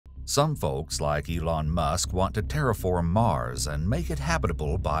Some folks like Elon Musk want to terraform Mars and make it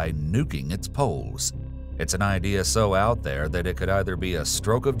habitable by nuking its poles. It's an idea so out there that it could either be a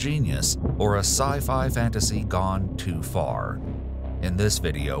stroke of genius or a sci-fi fantasy gone too far. In this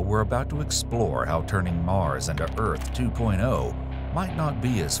video, we're about to explore how turning Mars into Earth 2.0 might not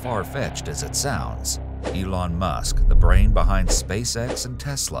be as far-fetched as it sounds. Elon Musk, the brain behind SpaceX and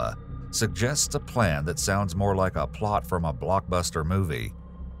Tesla, suggests a plan that sounds more like a plot from a blockbuster movie: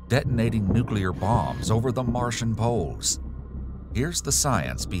 detonating nuclear bombs over the Martian poles. Here's the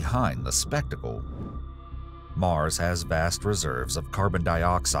science behind the spectacle. Mars has vast reserves of carbon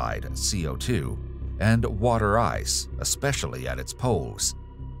dioxide, CO2, and water ice, especially at its poles.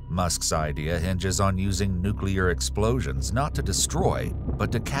 Musk's idea hinges on using nuclear explosions not to destroy,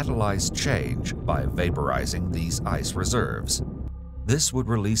 but to catalyze change by vaporizing these ice reserves. This would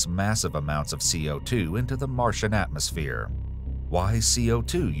release massive amounts of CO2 into the Martian atmosphere. Why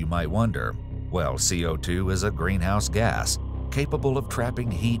CO2, you might wonder? Well, CO2 is a greenhouse gas, capable of trapping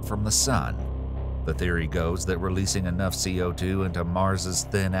heat from the sun. The theory goes that releasing enough CO2 into Mars's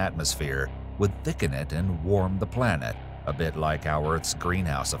thin atmosphere would thicken it and warm the planet, a bit like how Earth's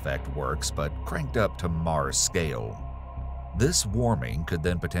greenhouse effect works, but cranked up to Mars scale. This warming could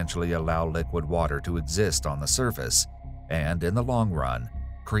then potentially allow liquid water to exist on the surface, and in the long run,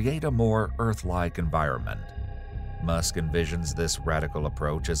 create a more Earth-like environment. Musk envisions this radical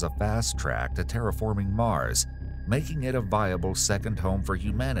approach as a fast track to terraforming Mars, making it a viable second home for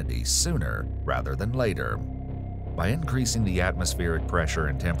humanity sooner rather than later. By increasing the atmospheric pressure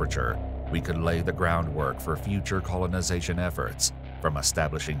and temperature, we could lay the groundwork for future colonization efforts, from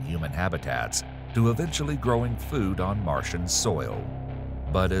establishing human habitats to eventually growing food on Martian soil.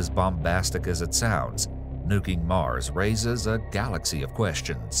 But as bombastic as it sounds, nuking Mars raises a galaxy of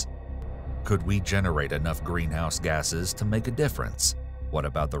questions. Could we generate enough greenhouse gases to make a difference? What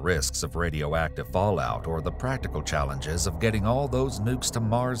about the risks of radioactive fallout or the practical challenges of getting all those nukes to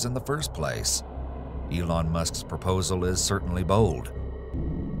Mars in the first place? Elon Musk's proposal is certainly bold.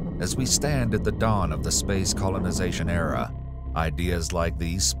 As we stand at the dawn of the space colonization era, ideas like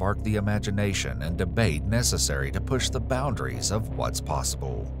these spark the imagination and debate necessary to push the boundaries of what's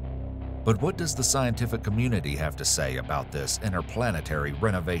possible. But what does the scientific community have to say about this interplanetary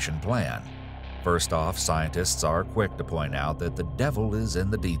renovation plan? First off, scientists are quick to point out that the devil is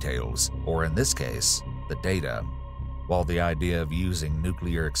in the details, or in this case, the data. While the idea of using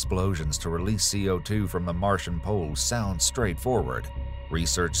nuclear explosions to release CO2 from the Martian poles sounds straightforward,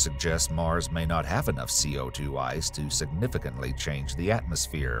 research suggests Mars may not have enough CO2 ice to significantly change the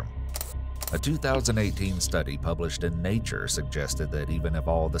atmosphere. A 2018 study published in Nature suggested that even if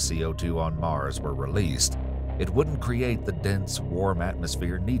all the CO2 on Mars were released, it wouldn't create the dense, warm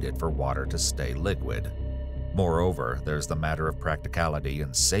atmosphere needed for water to stay liquid. Moreover, there's the matter of practicality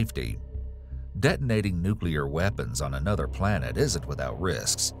and safety. Detonating nuclear weapons on another planet isn't without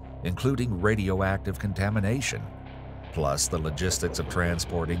risks, including radioactive contamination. Plus, the logistics of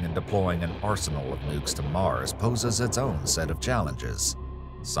transporting and deploying an arsenal of nukes to Mars poses its own set of challenges.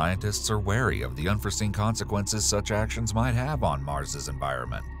 Scientists are wary of the unforeseen consequences such actions might have on Mars's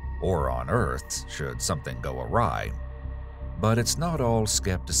environment, or on Earth's should something go awry. But it's not all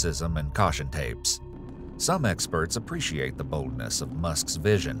skepticism and caution tapes. Some experts appreciate the boldness of Musk's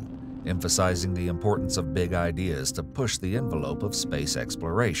vision, emphasizing the importance of big ideas to push the envelope of space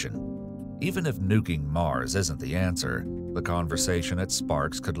exploration. Even if nuking Mars isn't the answer, the conversation it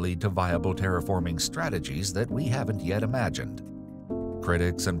sparks could lead to viable terraforming strategies that we haven't yet imagined.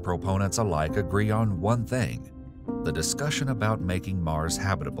 Critics and proponents alike agree on one thing: the discussion about making Mars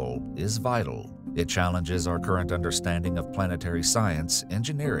habitable is vital. It challenges our current understanding of planetary science,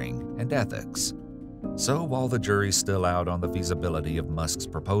 engineering, and ethics. So while the jury's still out on the feasibility of Musk's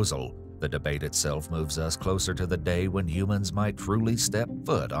proposal, the debate itself moves us closer to the day when humans might truly step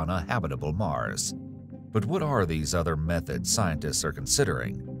foot on a habitable Mars. But what are these other methods scientists are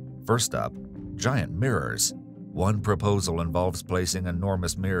considering? First up, giant mirrors. One proposal involves placing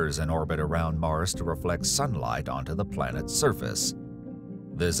enormous mirrors in orbit around Mars to reflect sunlight onto the planet's surface.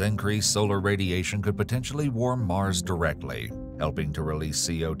 This increased solar radiation could potentially warm Mars directly, helping to release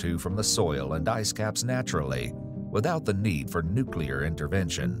CO2 from the soil and ice caps naturally, without the need for nuclear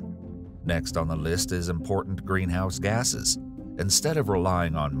intervention. Next on the list is important greenhouse gases. Instead of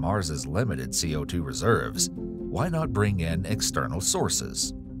relying on Mars's limited CO2 reserves, why not bring in external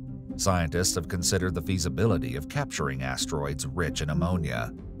sources? Scientists have considered the feasibility of capturing asteroids rich in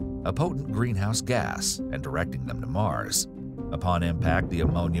ammonia, a potent greenhouse gas, and directing them to Mars. Upon impact, the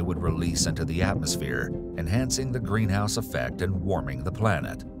ammonia would release into the atmosphere, enhancing the greenhouse effect and warming the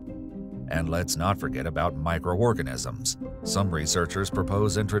planet. And let's not forget about microorganisms. Some researchers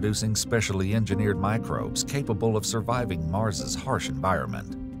propose introducing specially engineered microbes capable of surviving Mars's harsh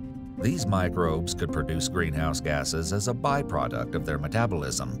environment. These microbes could produce greenhouse gases as a byproduct of their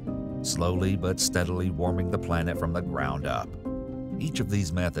metabolism, slowly but steadily warming the planet from the ground up. Each of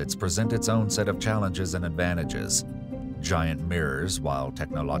these methods present its own set of challenges and advantages. Giant mirrors, while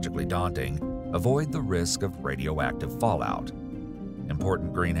technologically daunting, avoid the risk of radioactive fallout.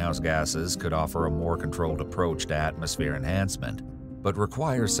 Important greenhouse gases could offer a more controlled approach to atmosphere enhancement, but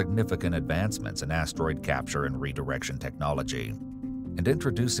require significant advancements in asteroid capture and redirection technology. And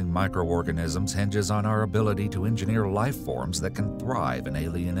introducing microorganisms hinges on our ability to engineer life forms that can thrive in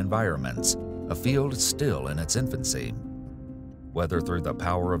alien environments, a field still in its infancy. Whether through the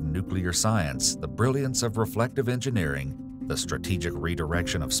power of nuclear science, the brilliance of reflective engineering, the strategic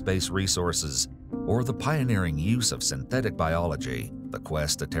redirection of space resources, or the pioneering use of synthetic biology, the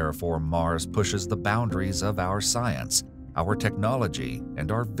quest to terraform Mars pushes the boundaries of our science, our technology,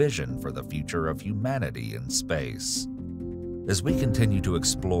 and our vision for the future of humanity in space. As we continue to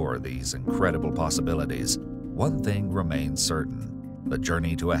explore these incredible possibilities, one thing remains certain. The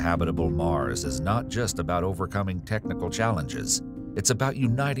journey to a habitable Mars is not just about overcoming technical challenges. It's about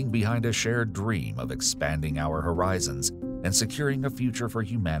uniting behind a shared dream of expanding our horizons and securing a future for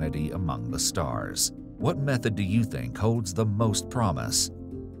humanity among the stars. What method do you think holds the most promise?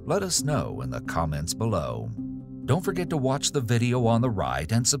 Let us know in the comments below. Don't forget to watch the video on the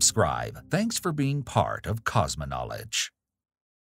right and subscribe. Thanks for being part of Cosmoknowledge.